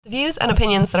The views and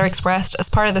opinions that are expressed as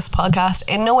part of this podcast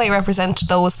in no way represent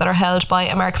those that are held by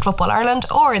American Football Ireland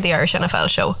or the Irish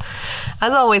NFL show.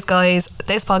 As always, guys,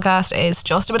 this podcast is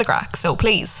just a bit of crack, so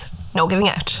please, no giving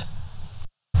out.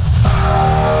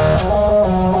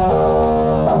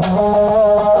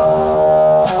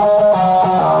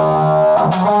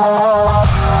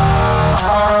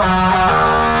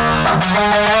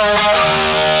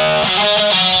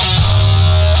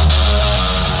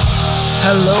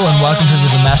 Hello and welcome to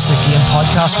the Domestic Game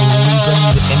Podcast, where we bring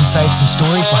you the insights and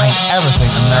stories behind everything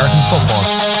American football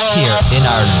here in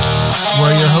Ireland.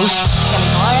 We're your hosts, Kelly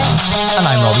Dwyer. And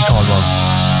I'm Robbie Caldwell.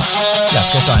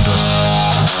 Let's get down to it.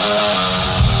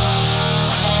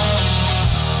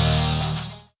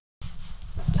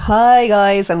 Hi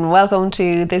guys, and welcome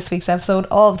to this week's episode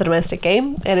of The Domestic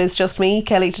Game. It is just me,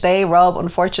 Kelly, today. Rob,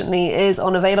 unfortunately, is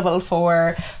unavailable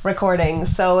for recording,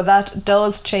 so that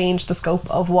does change the scope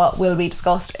of what will be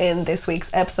discussed in this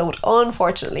week's episode,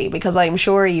 unfortunately, because I'm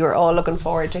sure you are all looking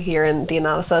forward to hearing the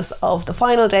analysis of the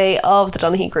final day of the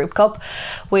Donaghy Group Cup,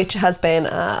 which has been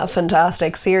a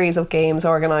fantastic series of games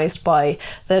organised by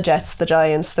the Jets, the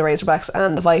Giants, the Razorbacks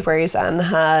and the Vipers, and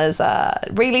has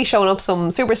really shown up some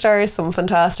superstars, some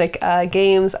fantastic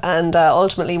games, and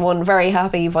ultimately one very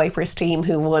happy Vipers team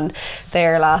who won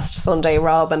their last Sunday.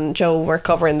 Rob and Joe were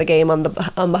covering the game on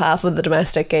behalf of the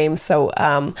Domestic Game, so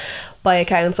by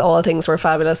accounts all things were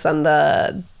fabulous, and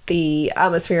the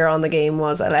atmosphere on the game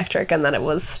was electric, and then it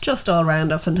was just all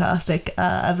round a fantastic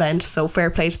event. So fair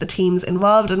play to the teams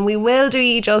involved, and we will do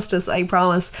you justice, I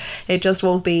promise. It just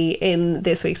won't be in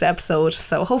this week's episode,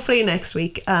 so hopefully next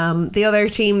week. The other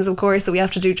teams, of course, that we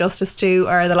have to do justice to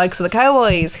are the likes of the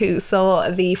Cowboys, who saw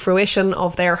the fruition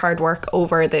of their hard work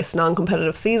over this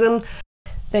non-competitive season.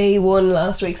 They won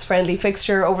last week's friendly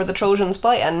fixture over the Trojans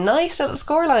by a nice little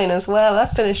scoreline as well.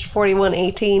 That finished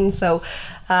 41-18, so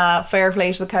fair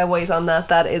play to the Cowboys on that.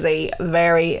 That is a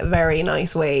very, very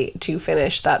nice way to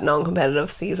finish that non-competitive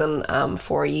season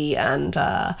for ye, and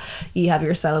ye have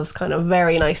yourselves kind of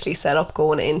very nicely set up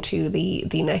going into the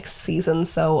next season.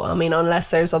 So, I mean, unless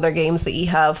there's other games that ye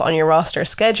have on your roster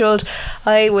scheduled,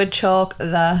 I would chalk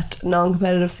that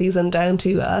non-competitive season down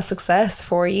to a success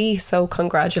for ye, so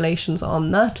congratulations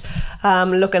on that.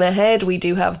 Looking ahead, we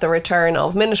do have the return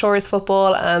of Minotaurs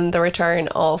football and the return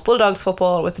of Bulldogs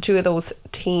football, with the two of those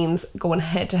teams going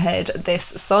head to head this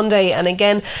Sunday. And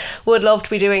again, would love to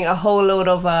be doing a whole load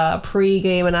of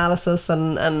pre-game analysis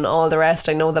and all the rest.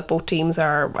 I know that both teams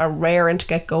are raring to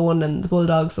get going, and the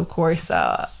Bulldogs, of course,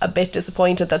 a bit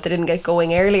disappointed that they didn't get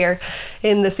going earlier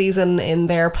in the season in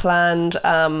their planned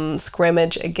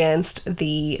scrimmage against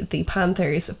the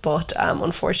Panthers, but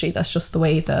unfortunately that's just the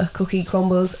way the cookie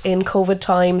crumbles in COVID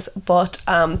times. But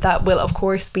that will of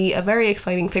course be a very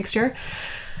exciting fixture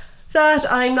that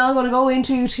I'm not going to go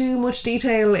into too much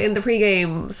detail in the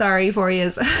pre-game, sorry for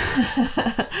yous.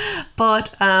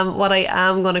 But what I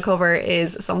am going to cover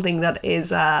is something that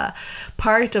is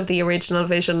part of the original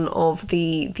vision of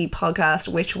the podcast,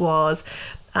 which was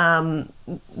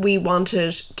we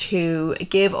wanted to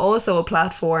give also a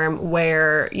platform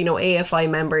where, you know, AFI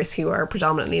members who are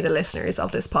predominantly the listeners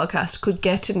of this podcast could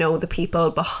get to know the people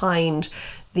behind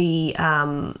the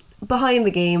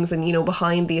games, and, you know,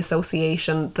 behind the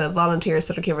association, the volunteers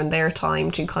that are given their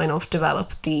time to kind of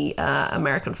develop the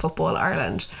American Football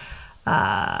Ireland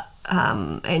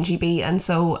NGB. And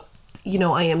so, you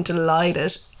know, I am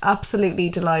delighted, absolutely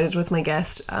delighted with my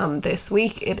guest this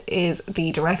week. It is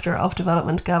the Director of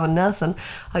Development, Gavin Nelson.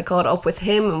 I caught up with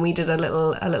him and we did a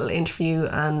little interview,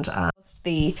 and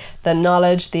the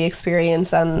knowledge, the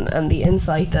experience and the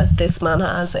insight that this man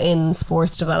has in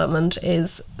sports development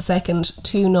is second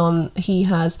to none. He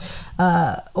has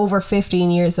over 15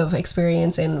 years of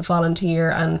experience in volunteer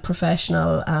and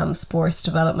professional sports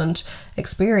development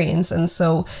experience, and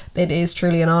so it is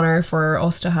truly an honour for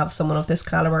us to have someone of this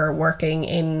calibre working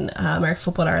in American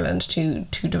Football Ireland to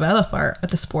develop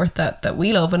the sport that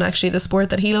we love, and actually the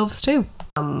sport that he loves too.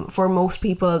 For most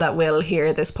people that will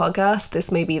hear this podcast,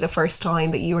 this may be the first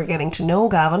time that you are getting to know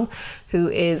Gavin, who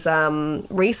is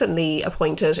recently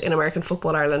appointed in American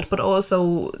Football Ireland, but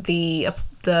also the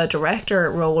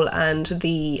director role and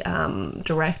the the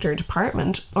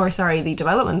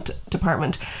development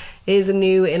department is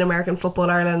new in American Football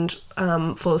Ireland,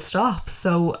 full stop.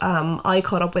 So I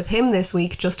caught up with him this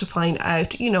week just to find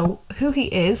out, you know, who he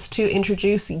is, to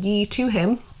introduce ye to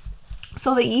him,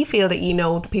 so that you feel that you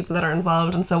know the people that are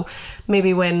involved, and so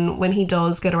maybe when he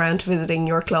does get around to visiting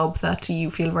your club, that you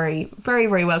feel very, very,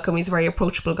 very welcome. He's a very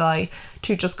approachable guy,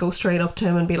 to just go straight up to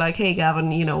him and be like, hey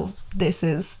Gavin, you know, this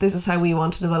is how we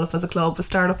want to develop as a club,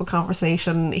 start up a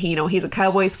conversation. He, you know, he's a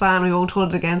Cowboys fan, we won't hold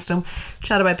it against him,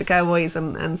 chat about the Cowboys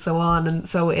and so on. And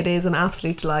so it is an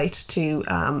absolute delight to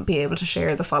be able to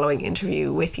share the following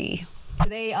interview with you.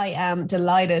 Today I am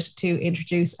delighted to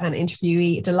introduce an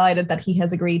interviewee, delighted that he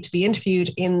has agreed to be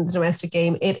interviewed in the domestic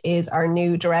game. It is our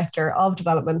new Director of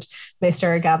Development,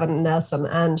 Mr. Gavin Nelson.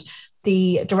 And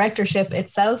the directorship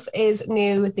itself is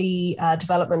new, the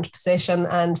development position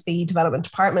and the development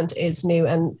department is new,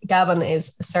 and Gavin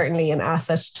is certainly an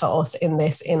asset to us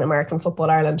in American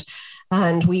Football Ireland.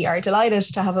 And we are delighted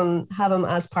to have him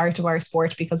as part of our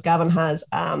sport, because Gavin has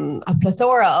a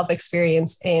plethora of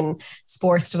experience in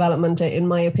sports development, in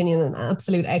my opinion, an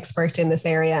absolute expert in this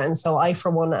area. And so I,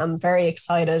 for one, am very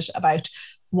excited about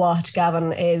what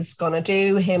Gavin is going to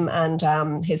do, him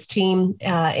and his team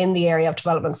in the area of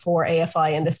development for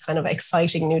AFI in this kind of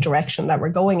exciting new direction that we're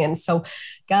going in. So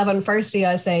Gavin, firstly,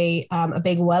 I'll say a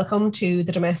big welcome to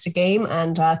the domestic game,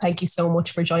 and thank you so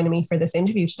much for joining me for this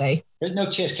interview today. No,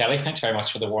 cheers, Kelly. Thanks very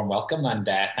much for the warm welcome, and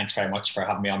thanks very much for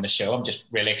having me on the show. I'm just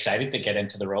really excited to get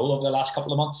into the role over the last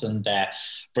couple of months, and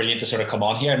brilliant to sort of come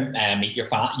on here and meet your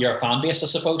fan base, I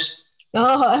suppose.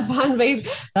 Oh, a fan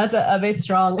base, that's a bit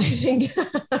strong, I think.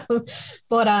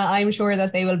 But I'm sure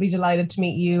that they will be delighted to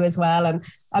meet you as well. And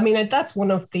I mean, that's one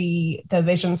of the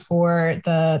visions for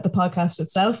the podcast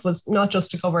itself, was not just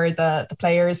to cover the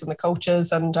players and the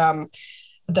coaches and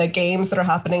the games that are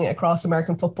happening across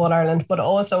American Football Ireland, but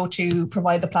also to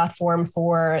provide the platform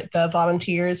for the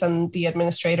volunteers and the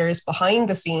administrators behind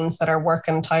the scenes that are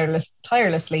working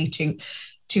tirelessly to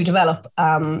develop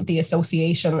the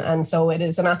association. And so it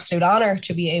is an absolute honour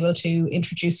to be able to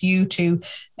introduce you to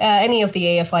any of the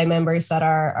AFI members that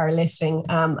are listening,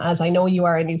 as I know you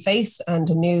are a new face and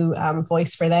a new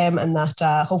voice for them, and that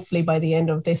hopefully by the end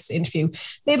of this interview,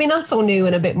 maybe not so new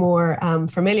and a bit more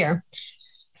familiar.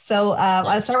 So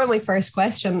I'll start with my first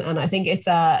question, and I think it's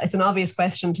an obvious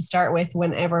question to start with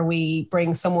whenever we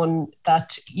bring someone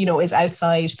that, you know, is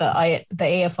outside the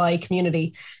AFI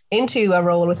community into a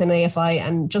role within AFI,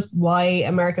 and just why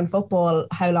American football.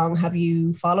 How long have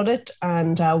you followed it,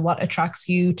 and what attracts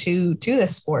you to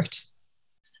this sport?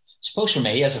 I suppose for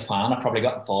me as a fan, I probably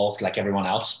got involved like everyone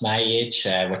else my age,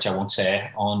 which I won't say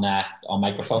on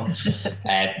microphone,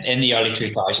 in the early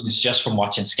 2000s, just from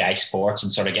watching Sky Sports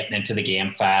and sort of getting into the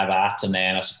game via that. And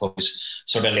then I suppose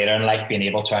sort of later in life being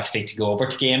able to actually to go over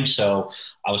to games. So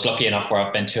I was lucky enough where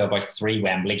I've been to about 3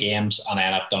 Wembley games, and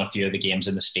then I've done a few of the games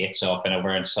in the States. So I've been over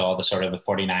and saw the sort of the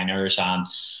 49ers and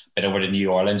been over to New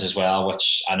Orleans as well,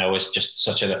 which I know is just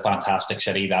such a fantastic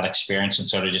city, that experience, and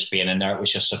sort of just being in there, it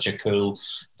was just such a cool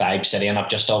vibe city. And I've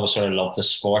just always sort of loved the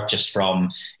sport, just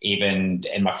from even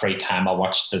in my free time, I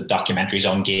watched the documentaries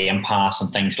on Game Pass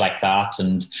and things like that.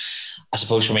 And I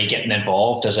suppose for me, getting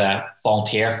involved as a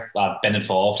volunteer, I've been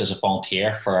involved as a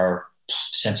volunteer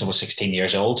since I was 16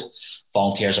 years old.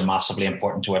 Volunteers are massively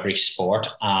important to every sport,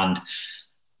 and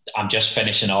I'm just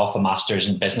finishing off a master's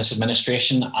in business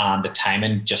administration, and the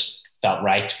timing just felt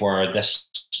right where this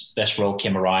role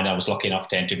came around. I was lucky enough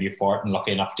to interview for it and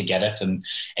lucky enough to get it, and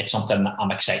it's something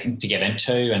I'm excited to get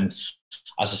into. And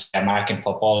as I say, American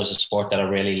football is a sport that I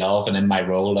really love, and in my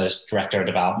role as director of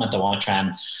development, I want to try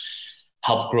and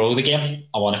help grow the game.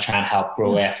 I want to try and help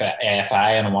grow AFI,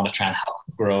 and I want to try and help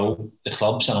grow the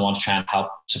clubs, and I want to try and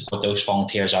help support those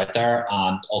volunteers out there,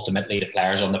 and ultimately the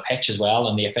players on the pitch as well,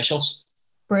 and the officials.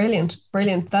 Brilliant.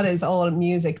 That is all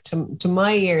music to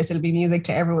my ears. It'll be music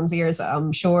to everyone's ears,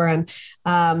 I'm sure. And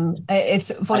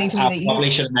it's funny to me that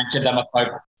probably should have mentioned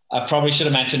I probably should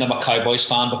have mentioned I'm a Cowboys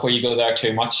fan before you go there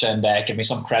too much, and give me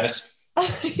some credit.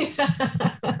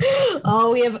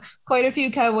 Oh, we have quite a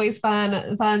few Cowboys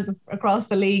fans across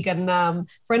the league, and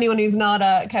for anyone who's not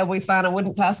a Cowboys fan, I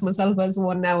wouldn't class myself as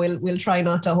one. Now we'll try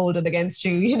not to hold it against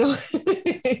you, you know,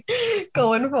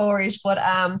 going forward. But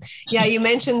yeah, you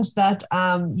mentioned that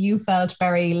you felt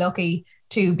very lucky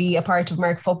to be a part of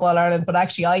American Football Ireland, but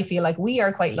actually I feel like we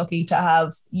are quite lucky to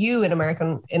have you in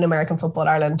American Football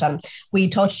Ireland. And we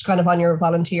touched kind of on your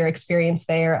volunteer experience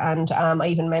there, and I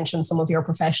even mentioned some of your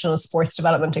professional sports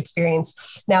development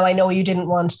experience. Now, I know you didn't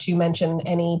want to mention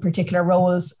any particular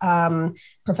roles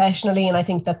professionally, and I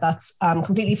think that that's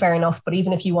completely fair enough. But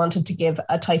even if you wanted to give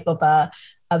a type of a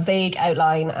vague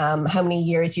outline, how many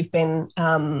years you've been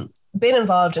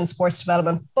involved in sports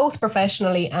development, both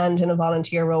professionally and in a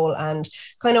volunteer role, and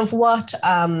kind of what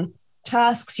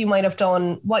tasks you might have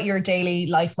done, what your daily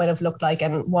life might have looked like,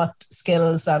 and what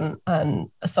skills and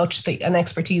such an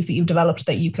expertise that you've developed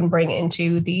that you can bring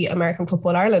into the American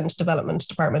Football Ireland development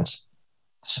department.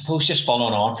 I suppose just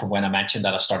following on from when I mentioned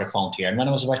that I started volunteering when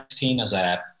I was about 16 as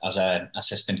an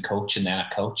assistant coach and then a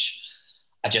coach.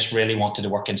 I just really wanted to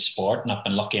work in sport, and I've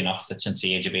been lucky enough that since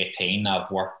the age of 18 I've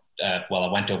worked I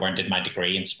went over and did my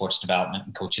degree in sports development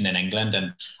and coaching in England,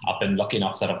 and I've been lucky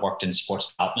enough that I've worked in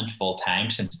sports development full time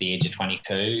since the age of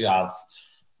 22. I've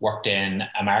worked in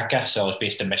America, so I was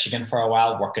based in Michigan for a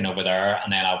while, working over there,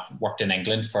 and then I've worked in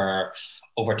England for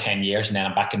over 10 years, and then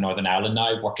I'm back in Northern Ireland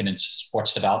now working in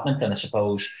sports development. And I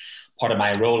suppose part of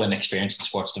my role and experience in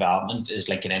sports development is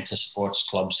linking into sports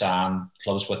clubs and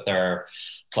clubs with their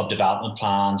club development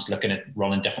plans, looking at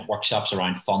running different workshops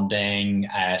around funding,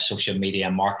 social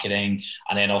media marketing,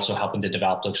 and then also helping to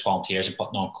develop those volunteers and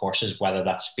putting on courses, whether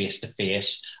that's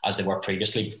face-to-face as they were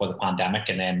previously before the pandemic.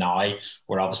 And then now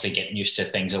we're obviously getting used to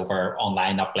things over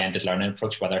online, that blended learning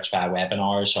approach, whether it's via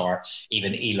webinars or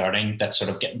even e-learning that's sort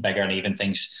of getting bigger, and even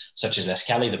things such as this,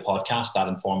 Kelly, the podcast, that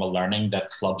informal learning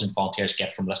that clubs and volunteers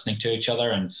get from listening to each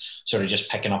other and sort of just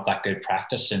picking up that good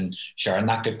practice and sharing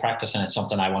that good practice. And it's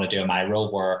something I want to do in my role,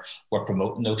 where we're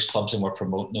promoting those clubs and we're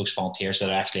promoting those volunteers that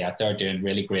are actually out there doing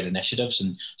really great initiatives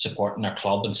and supporting their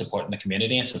club and supporting the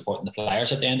community and supporting the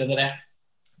players at the end of the day.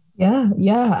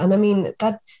 Yeah. And I mean,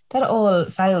 that all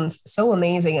sounds so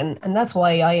amazing. And that's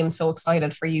why I am so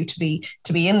excited for you to be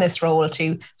in this role,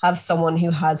 to have someone who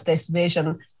has this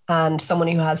vision and someone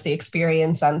who has the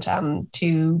experience, and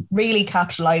to really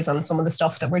capitalize on some of the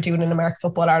stuff that we're doing in American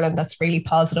Football Ireland that's really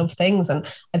positive things. And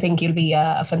I think you'll be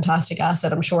a fantastic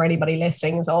asset. I'm sure anybody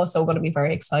listening is also going to be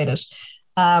very excited.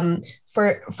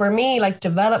 For me, like,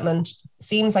 development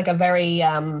seems like a very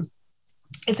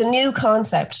it's a new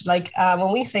concept. Like,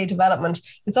 when we say development,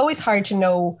 it's always hard to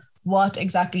know what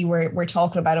exactly we're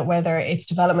talking about it, whether it's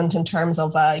development in terms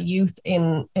of youth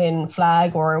in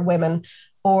flag or women,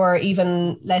 or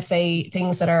even, let's say,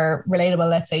 things that are relatable,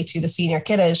 let's say, to the senior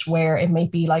kiddish, where it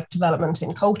might be like development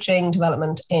in coaching,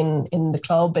 development in the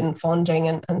club, in funding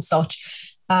and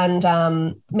such.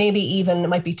 And maybe even it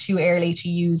might be too early to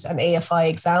use an AFI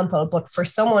example, but for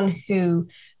someone who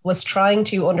was trying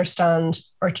to understand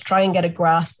or to try and get a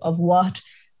grasp of what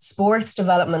sports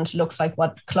development looks like,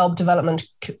 what club development,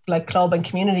 like club and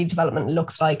community development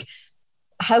looks like,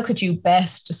 how could you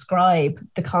best describe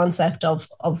the concept of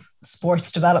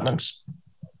sports development?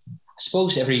 I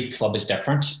suppose every club is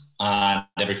different and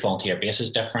every volunteer base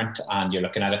is different, and you're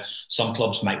looking at it. Some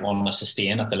clubs might want to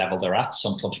sustain at the level they're at.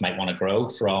 Some clubs might want to grow.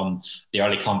 From the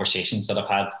early conversations that I've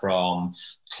had from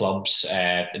clubs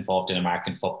involved in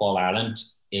American Football Ireland,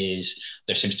 is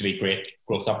there seems to be great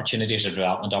growth opportunities or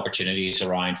development opportunities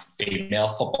around female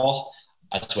football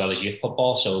as well as youth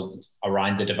football. So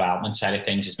around the development side of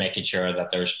things is making sure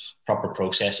that there's proper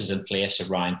processes in place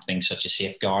around things such as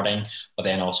safeguarding, but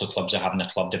then also clubs are having a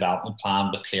club development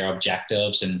plan with clear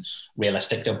objectives and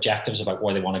realistic objectives about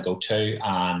where they want to go to,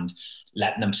 and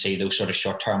letting them see those sort of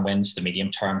short-term wins, the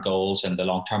medium-term goals and the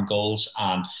long-term goals,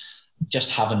 and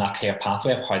just having that clear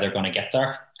pathway of how they're going to get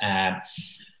there.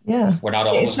 We're not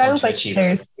always going to achieve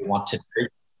what we want to do.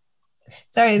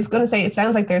 Sorry, I was going to say, it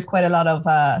sounds like there's quite a lot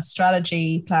of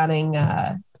strategy, planning,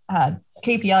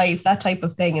 KPIs, that type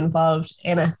of thing involved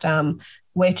in it,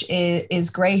 which is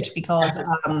great, because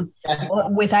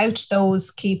without those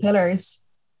key pillars,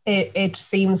 it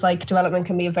seems like development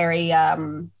can be a very,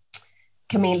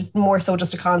 can be more so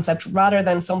just a concept rather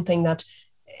than something that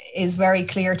is very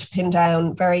clear to pin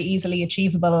down, very easily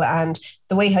achievable. And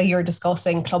the way how you're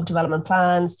discussing club development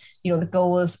plans, the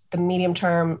goals, the medium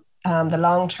term, the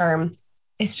long term,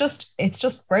 it's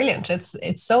just brilliant.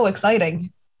 It's so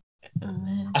exciting.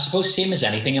 I suppose same as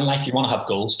anything in life, you want to have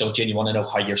goals, don't you? And you want to know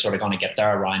how you're sort of going to get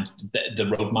there, around the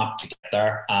roadmap to get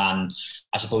there. And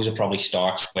I suppose it probably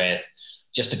starts with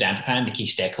just identifying the key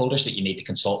stakeholders that you need to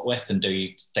consult with and do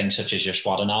things such as your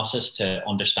SWOT analysis to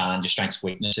understand your strengths,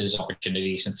 weaknesses,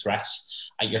 opportunities and threats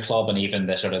at your club, and even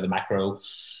the sort of the macro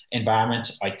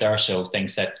environment out there. So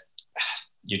things that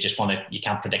you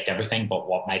can't predict everything, but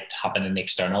what might happen in the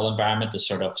external environment to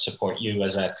sort of support you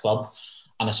as a club.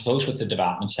 And I suppose with the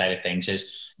development side of things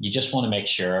is you just want to make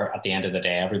sure at the end of the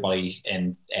day, everybody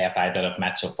in AFI that I've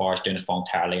met so far is doing it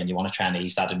voluntarily, and you want to try and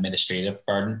ease that administrative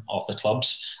burden of the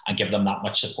clubs and give them that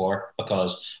much support,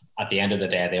 because at the end of the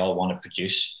day, they all want to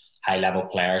produce high level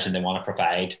players and they want to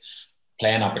provide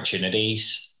playing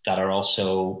opportunities that are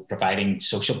also providing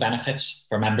social benefits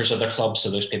for members of their clubs. So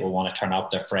those people want to turn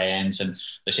up, their friends, and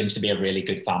there seems to be a really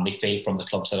good family feel from the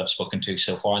clubs that I've spoken to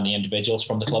so far and the individuals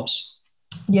from the clubs.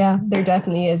 Yeah, there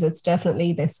definitely is. It's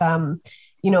definitely this, definitely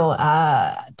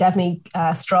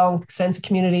a strong sense of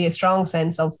community, a strong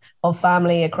sense of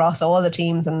family across all the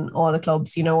teams and all the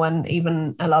clubs, and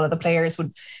even a lot of the players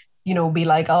would, be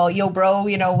like, oh, yo, bro,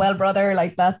 well, brother,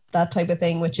 like that type of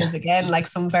thing, which is again like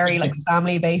some very like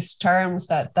family based terms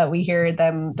that we hear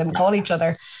them call each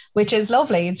other, which is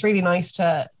lovely. It's really nice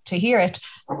to hear it.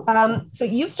 So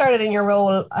you've started in your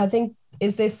role, I think.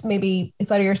 Is this maybe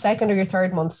it's either your second or your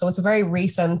third month? So it's a very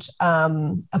recent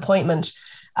appointment.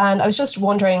 And I was just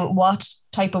wondering what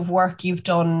type of work you've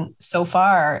done so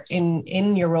far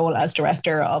in your role as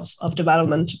director of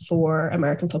development for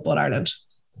American Football Ireland.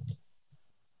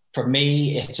 For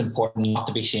me, it's important not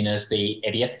to be seen as the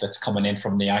idiot that's coming in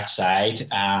from the outside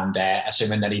and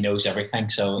assuming that he knows everything.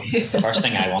 So the first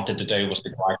thing I wanted to do was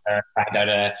to go out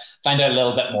there, find out a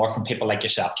little bit more from people like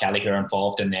yourself, Kelly, who are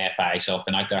involved in the FI. So I've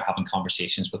been out there having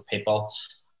conversations with people.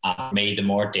 And for me, the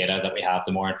more data that we have,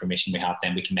 the more information we have,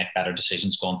 then we can make better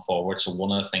decisions going forward. So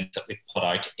one of the things that we've put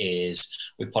out is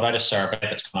we put out a survey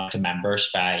that's come out to members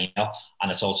via email,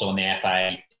 and it's also on the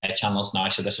FI channels now.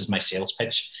 So this is my sales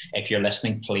pitch. If you're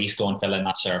listening, please go and fill in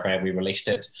that survey. We released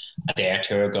it a day or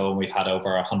two ago and we've had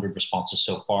over 100 responses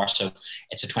so far. So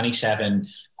it's a 27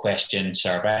 question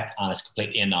survey and it's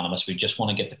completely anonymous. We just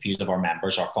want to get the views of our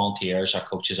members, our volunteers, our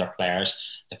coaches, our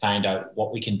players to find out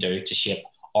what we can do to shape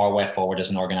our way forward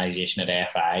as an organisation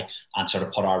at AFI and sort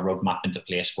of put our roadmap into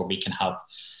place where we can help,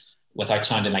 without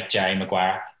sounding like Jerry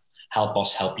Maguire, help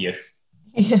us help you.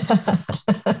 Yeah.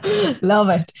 Love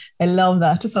it. I love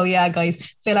that. So yeah,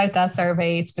 guys, fill out that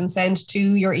survey. It's been sent to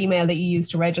your email that you use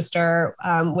to register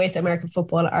with American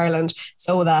Football Ireland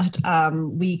so that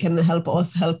we can help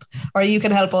us help, or you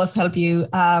can help us help you.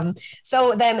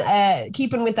 So then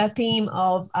keeping with that theme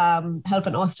of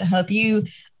helping us to help you,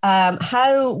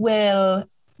 how will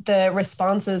the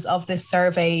responses of this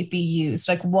survey be used?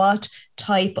 Like what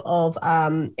type of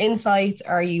insights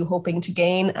are you hoping to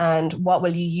gain, and what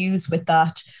will you use with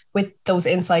that, with those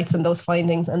insights and those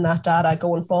findings and that data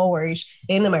going forward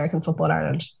in American Football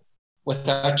Ireland?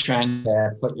 Without trying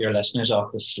to put your listeners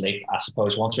off to sleep, I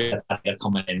suppose once we get that data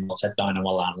coming in, we'll sit down and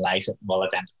we'll analyse it, we'll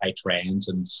identify trends,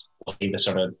 and we'll see the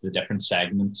sort of the different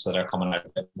segments that are coming out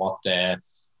of it, what the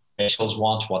officials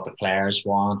want, what the players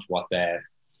want, what the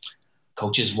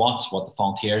coaches want, what the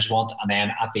volunteers want, and then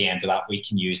at the end of that we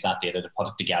can use that data to put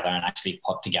it together and actually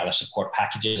put together support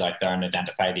packages out there and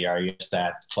identify the areas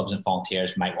that clubs and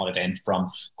volunteers might want it in. From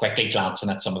quickly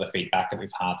glancing at some of the feedback that we've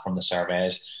had from the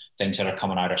surveys, things that are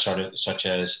coming out are sort of such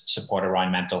as support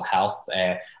around mental health.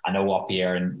 I know up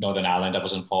here in Northern Ireland I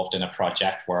was involved in a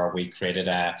project where we created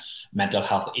a mental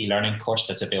health e-learning course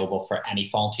that's available for any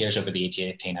volunteers over the age of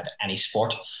 18 at any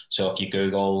sport. So if you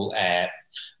Google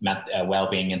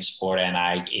wellbeing in sport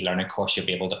NI e-learning course, you'll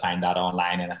be able to find that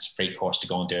online, and it's a free course to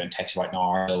go and do, and takes about an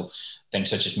hour. So things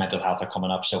such as mental health are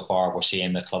coming up. So far we're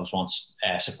seeing that clubs want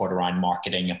support around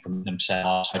marketing and promoting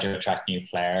themselves, how to attract new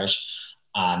players,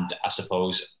 and I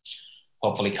suppose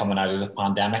hopefully coming out of the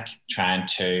pandemic, trying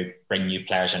to bring new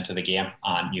players into the game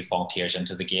and new volunteers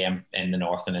into the game in the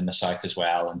north and in the south as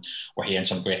well. And we're hearing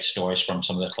some great stories from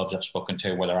some of the clubs I've spoken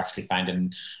to where they're actually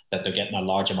finding that they're getting a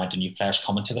large amount of new players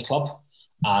coming to the club.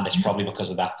 And it's probably because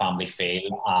of that family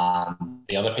feel. And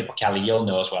the other people, Kelly, you'll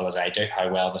know as well as I do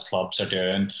how well the clubs are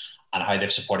doing and how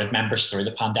they've supported members through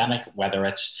the pandemic, whether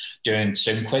it's doing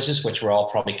Zoom quizzes, which we're all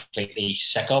probably completely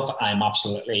sick of. I'm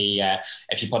absolutely,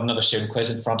 if you put another Zoom quiz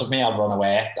in front of me, I'll run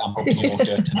away. I'm hoping you won't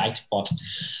do it tonight. But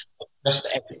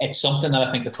it's something that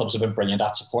I think the clubs have been brilliant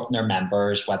at, supporting their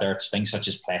members, whether it's things such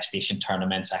as PlayStation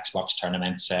tournaments, Xbox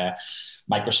tournaments,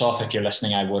 Microsoft, if you're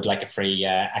listening, I would like a free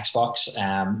Xbox.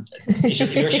 Is your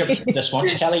viewership this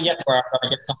much, Kelly, yet? Where I'm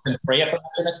going to get something free if I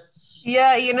mention it?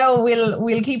 Yeah,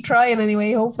 we'll keep trying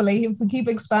anyway. Hopefully, if we keep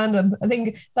expanding. I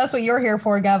think that's what you're here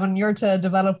for, Gavin. You're to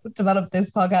develop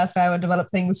this podcast now and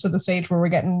develop things to the stage where we're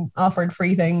getting offered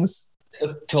free things.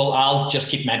 Cool. I'll just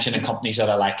keep mentioning companies that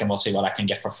I like, and we'll see what I can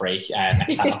get for free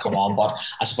next time I come on. But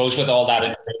I suppose with all that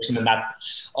information and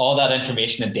all that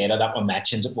information and data that we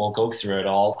mentioned, we'll go through it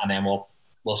all, and then we'll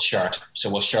share it. So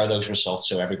we'll share those results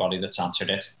so everybody that's answered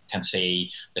it can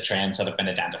see the trends that have been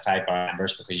identified by our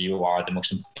members, because you are the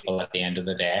most important people at the end of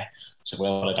the day. So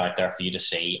we'll put it out there for you to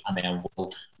see, and then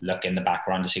we'll look in the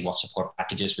background to see what support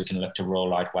packages we can look to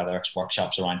roll out, whether it's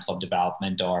workshops around club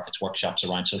development or if it's workshops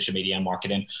around social media and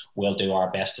marketing. We'll do our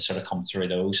best to sort of come through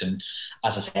those. And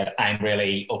as I said, I'm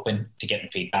really open to getting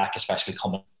feedback, especially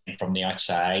coming from the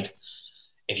outside.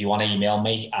 If you want to email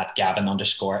me at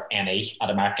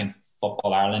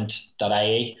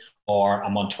gavin_ne@americanfootballireland.ie, or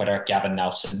I'm on Twitter, Gavin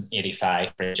Nelson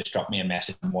 85. Just drop me a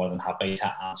message. I'm more than happy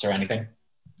to answer anything.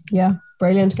 Yeah,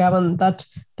 brilliant, Gavin. That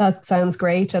sounds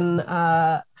great, and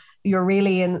you're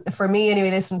really in. For me,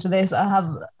 anyway, listen to this. I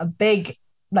have a big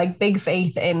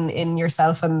faith in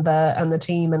yourself and the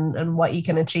team and what you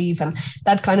can achieve, and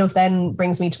that kind of then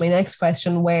brings me to my next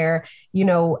question, where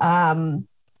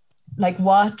like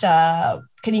what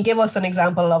can you give us an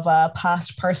example of a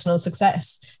past personal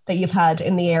success that you've had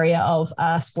in the area of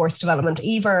sports development,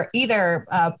 either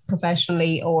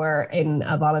professionally or in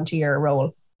a volunteer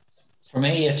role? For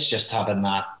me, it's just having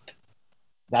that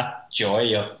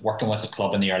joy of working with a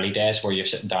club in the early days where you're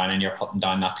sitting down and you're putting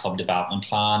down that club development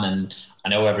plan. And I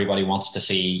know everybody wants to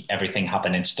see everything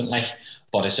happen instantly,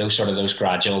 but it's those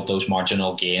gradual, those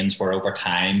marginal gains where over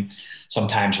time,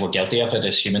 sometimes we're guilty of it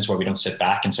as humans, where we don't sit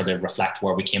back and sort of reflect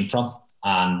where we came from.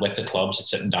 And with the clubs,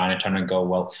 it's sitting down and turn and go,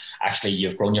 well, actually,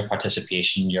 you've grown your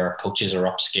participation, your coaches are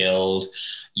upskilled,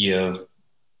 you've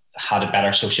had a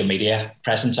better social media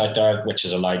presence out there, which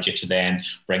has allowed you to then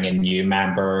bring in new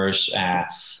members.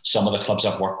 Some of the clubs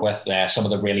I've worked with, some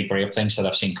of the really brave things that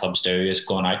I've seen clubs do is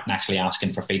going out and actually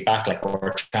asking for feedback, like what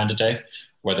we're trying to do,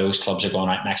 where those clubs are going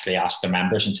out and actually ask their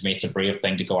members. And to me, it's a brave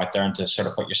thing to go out there and to sort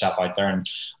of put yourself out there and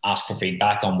ask for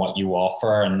feedback on what you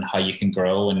offer and how you can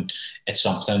grow. And it's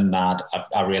something that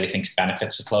I really think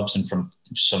benefits the clubs. And from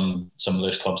some of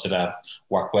those clubs that I've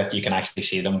worked with, you can actually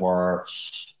see them where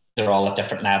they're all at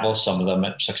different levels. Some of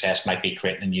them success might be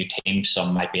creating a new team.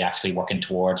 Some might be actually working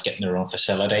towards getting their own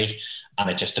facility. And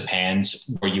it just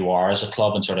depends where you are as a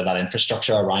club and sort of that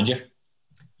infrastructure around you.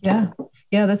 Yeah,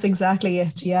 that's exactly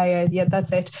it. Yeah,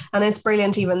 that's it. And it's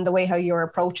brilliant, even the way how you're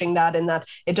approaching that, in that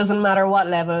it doesn't matter what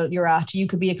level you're at. You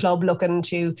could be a club looking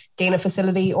to gain a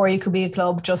facility, or you could be a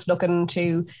club just looking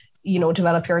to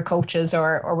develop your coaches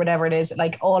or whatever it is.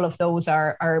 Like, all of those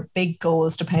are big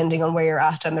goals depending on where you're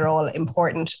at, and they're all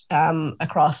important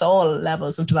across all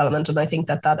levels of development. And I think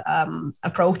that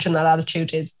approach and that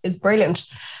attitude is brilliant.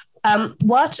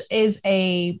 What is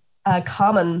a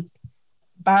common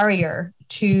barrier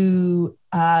to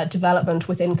development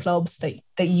within clubs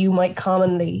that you might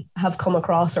commonly have come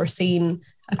across or seen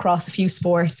across a few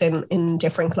sports in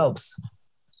different clubs?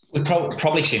 We've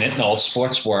probably seen it in all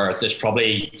sports, where there's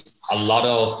probably a lot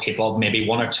of people, maybe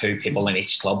one or two people in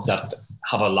each club that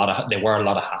have they wear a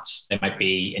lot of hats. They might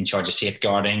be in charge of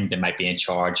safeguarding, they might be in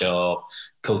charge of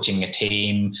coaching a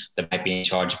team, they might be in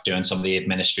charge of doing some of the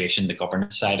administration, the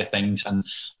governance side of things. And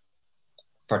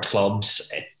for clubs,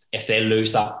 if they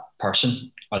lose that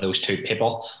person or those two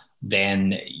people,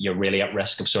 then you're really at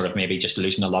risk of sort of maybe just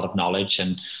losing a lot of knowledge.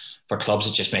 And for clubs,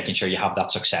 it's just making sure you have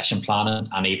that succession planning,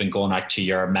 and even going out to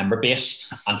your member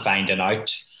base and finding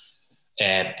out.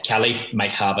 Kelly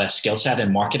might have a skill set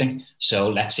in marketing. So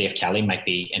let's say if Kelly might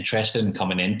be interested in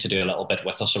coming in to do a little bit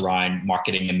with us around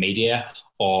marketing and media,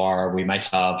 or we might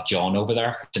have John over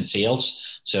there in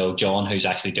sales. So John, who's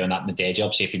actually doing that in the day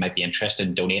job, see if he might be interested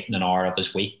in donating an hour of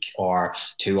his week or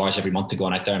 2 hours every month to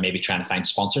going out there and maybe trying to find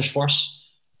sponsors for us.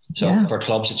 So for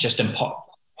clubs, it's just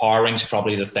empowering is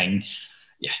probably the thing.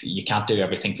 Yeah, you can't do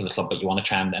everything for the club, but you want to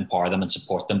try and empower them and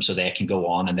support them so they can go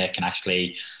on and they can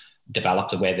actually develop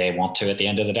the way they want to at the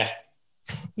end of the day.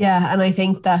 Yeah, and I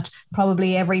think that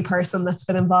probably every person that's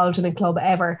been involved in a club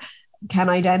ever can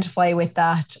identify with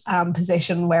that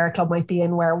position where a club might be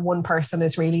in, where one person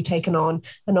is really taking on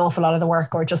an awful lot of the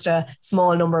work, or just a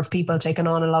small number of people taking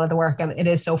on a lot of the work. And it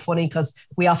is so funny because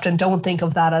we often don't think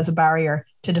of that as a barrier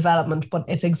to development, but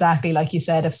it's exactly like you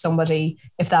said. If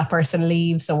that person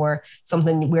leaves or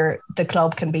something, where the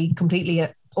club can be completely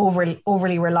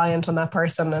overly reliant on that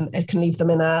person, and it can leave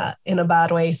them in a bad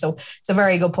way. So it's a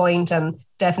very good point, and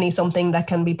definitely something that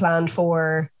can be planned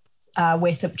for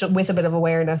with a bit of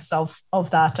awareness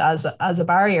of that as a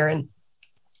barrier. And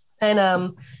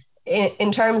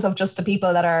in terms of just the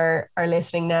people that are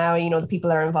listening now, the people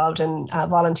that are involved in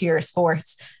volunteer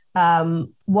sports,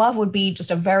 what would be just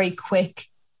a very quick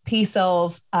piece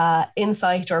of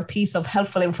insight or piece of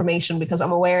helpful information? Because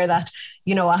I'm aware that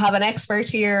I have an expert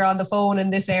here on the phone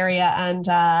in this area, and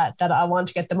that I want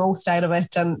to get the most out of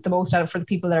it, and the most out of it for the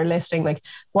people that are listening. Like,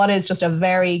 what is just a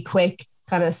very quick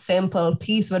kind of simple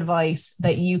piece of advice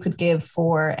that you could give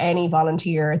for any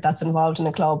volunteer that's involved in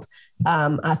a club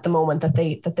at the moment that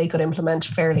they could implement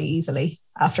fairly easily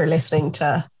after listening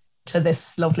to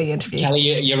this lovely interview? Kelly,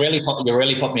 you really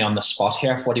put me on the spot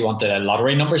here. What do you want, the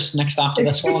lottery numbers next after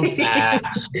this one?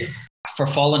 For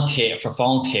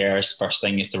volunteers, first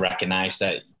thing is to recognise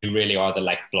that you really are the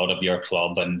lifeblood of your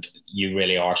club, and you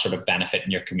really are sort of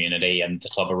benefiting your community and the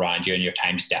club around you, and your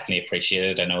time's definitely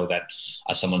appreciated. I know that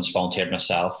as someone's volunteered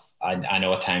myself, I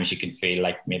know at times you can feel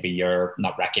like maybe you're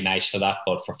not recognised for that,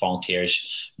 but for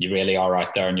volunteers, you really are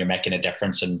out there and you're making a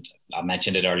difference. And I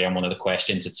mentioned it earlier in one of the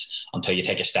questions, it's until you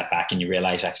take a step back and you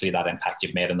realise actually that impact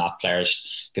you've made on that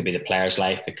player's, could be the player's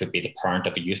life, it could be the parent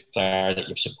of a youth player that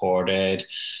you've supported,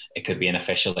 it could be an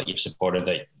official that you've supported,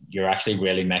 that you're actually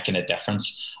really making a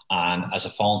difference. And as a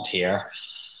volunteer,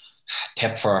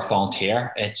 tip for a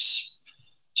volunteer, it's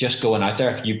just going out there.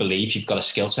 If you believe you've got a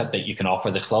skill set that you can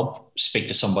offer the club, speak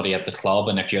to somebody at the club.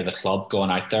 And if you're the club, going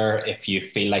out there, if you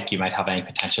feel like you might have any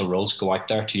potential roles, go out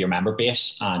there to your member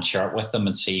base and share it with them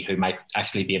and see who might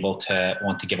actually be able to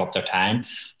want to give up their time.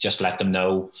 Just let them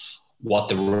know what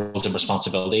the roles and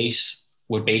responsibilities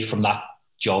would be from that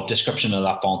job description of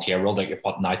that volunteer role that you're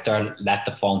putting out there. Let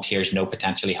the volunteers know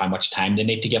potentially how much time they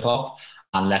need to give up,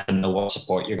 and let them know what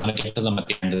support you're going to give to them at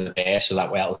the end of the day. So that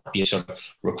way it'll help you sort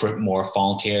of recruit more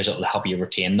volunteers, it'll help you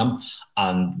retain them,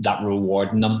 and that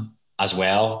rewarding them as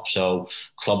well. So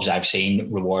clubs I've seen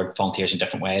reward volunteers in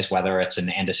different ways, whether it's an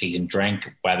end of season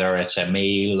drink, whether it's a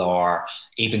meal, or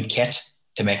even kit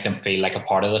to make them feel like a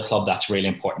part of the club. That's really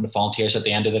important to volunteers at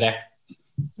the end of the day.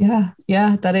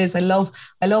 Yeah, that is. I love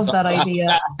that idea.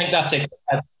 I think that's it.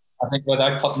 I think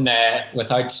without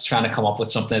trying to come up with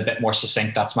something a bit more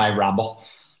succinct, that's my ramble.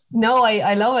 No,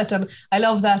 I love it. And I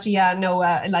love that.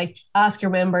 Like ask your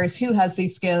members who has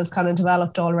these skills kind of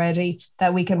developed already,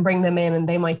 that we can bring them in and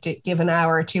they might give an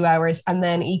hour or 2 hours. And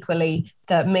then equally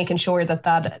that making sure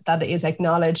that is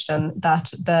acknowledged, and that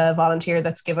the volunteer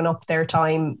that's given up their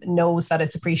time knows that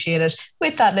it's appreciated,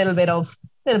 with that little bit of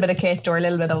kit or a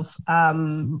little bit of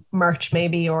merch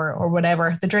maybe, or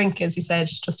whatever. The drink, as you said,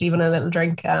 just even a little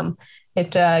drink,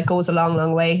 it goes a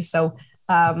long way. So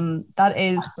that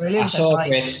is brilliant.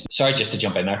 Sorry, just to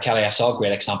jump in there, Kelly, I saw a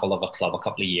great example of a club a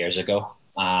couple of years ago,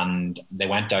 and they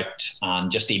went out and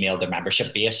just emailed their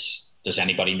membership base. Does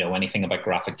anybody know anything about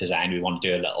graphic design? We want to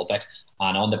do a little bit.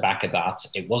 And on the back of that,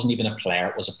 it wasn't even a player.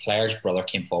 It was a player's brother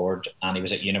came forward, and he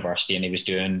was at university, and he was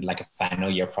doing like a final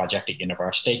year project at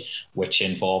university, which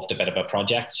involved a bit of a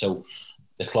project. So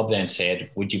the club then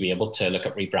said, would you be able to look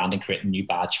at rebranding, creating a new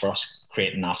badge for us,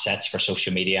 creating assets for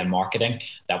social media and marketing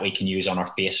that we can use on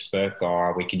our Facebook,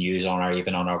 or we can use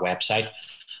even on our website?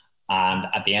 And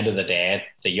at the end of the day,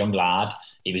 the young lad,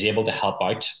 he was able to help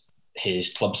out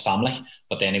his club's family,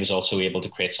 but then he was also able to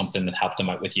create something that helped him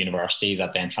out with university,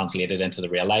 that then translated into the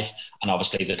real life. And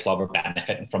obviously the club are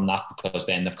benefiting from that, because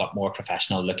then they've got more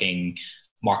professional looking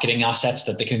marketing assets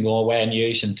that they can go away and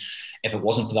use. And if it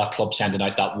wasn't for that club sending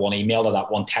out that one email or that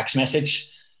one text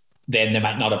message, then they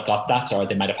might not have got that, or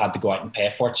they might have had to go out and pay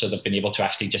for it. So they've been able to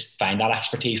actually just find that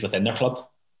expertise within their club.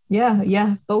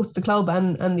 Yeah, both the club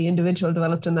and the individual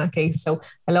developed in that case. So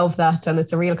I love that. And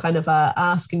it's a real kind of a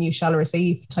ask and you shall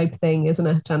receive type thing, isn't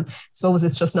it? And I suppose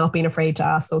it's just not being afraid to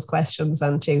ask those questions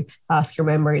and to ask your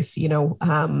members,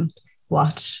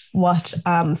 what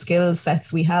skill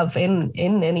sets we have in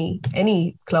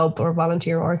any club or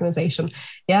volunteer organization.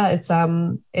 Yeah,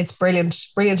 it's brilliant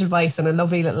advice, and a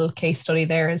lovely little case study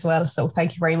there as well. So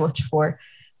thank you very much for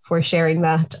sharing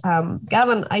that.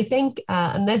 Gavin, I think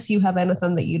unless you have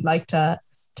anything that you'd like to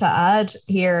add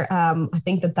here, I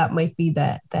think that might be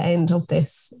the end of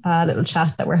this little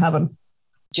chat that we're having.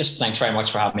 Just thanks very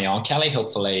much for having me on, Kelly.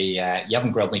 Hopefully you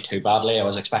haven't grilled me too badly. I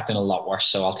was expecting a lot worse,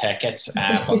 so I'll take it.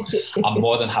 But I'm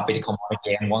more than happy to come on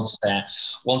again once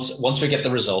we get the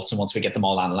results and once we get them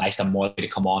all analysed. I'm more happy to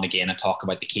come on again and talk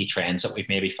about the key trends that we've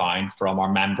maybe found from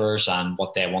our members and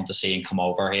what they want to see and come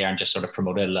over here, and just sort of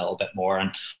promote it a little bit more.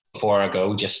 And before I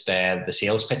go, just the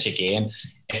sales pitch again.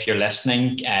 If you're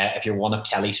listening, if you're one of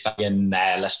Kelly's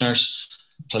listeners,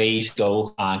 please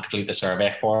go and complete the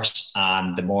survey for us.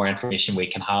 And the more information we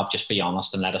can have, just be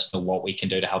honest and let us know what we can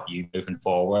do to help you moving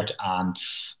forward. And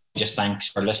just thanks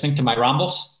for listening to my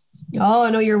rambles. Oh, I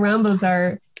know your rambles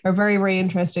are very, very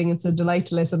interesting. It's a delight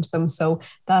to listen to them. So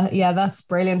that's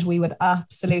brilliant. We would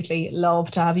absolutely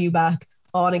love to have you back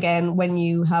on again when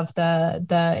you have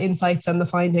the insights and the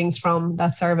findings from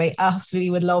that survey. Absolutely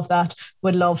would love that.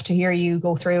 Would love to hear you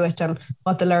go through it and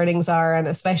what the learnings are, and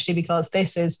especially because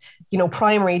this is,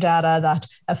 primary data that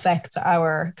affects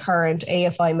our current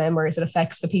AFI members. It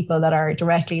affects the people that are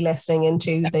directly listening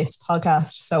into this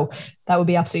podcast. So that would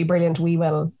be absolutely brilliant. We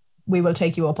will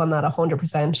take you up on that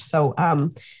 100%. So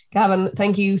Gavin,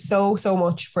 thank you so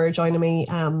much for joining me.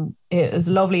 It was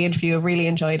a lovely interview. I really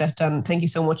enjoyed it. And thank you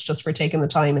so much just for taking the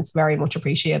time. It's very much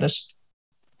appreciated.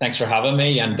 Thanks for having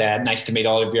me, and nice to meet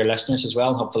all of your listeners as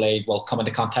well. Hopefully we'll come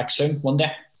into contact soon one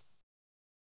day.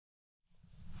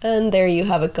 And there you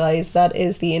have it, guys. That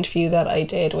is the interview that I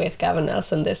did with Gavin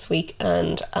Nelson this week,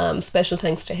 and special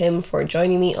thanks to him for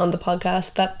joining me on the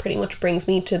podcast. That pretty much brings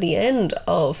me to the end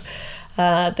of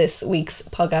this week's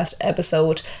podcast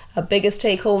episode. A biggest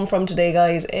take home from today,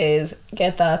 guys, is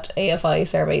get that AFI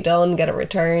survey done, get it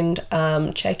returned,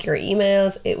 check your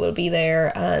emails, it will be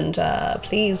there, and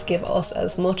please give us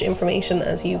as much information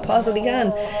as you possibly can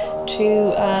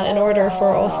in order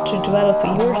for us to develop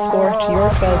your sport, your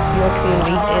club, your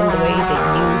community in the way that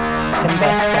you can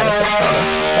best benefit from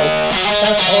it. So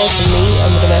that's all from me on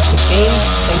the domestic game.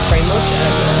 Thanks very much,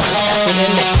 and catch you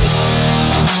again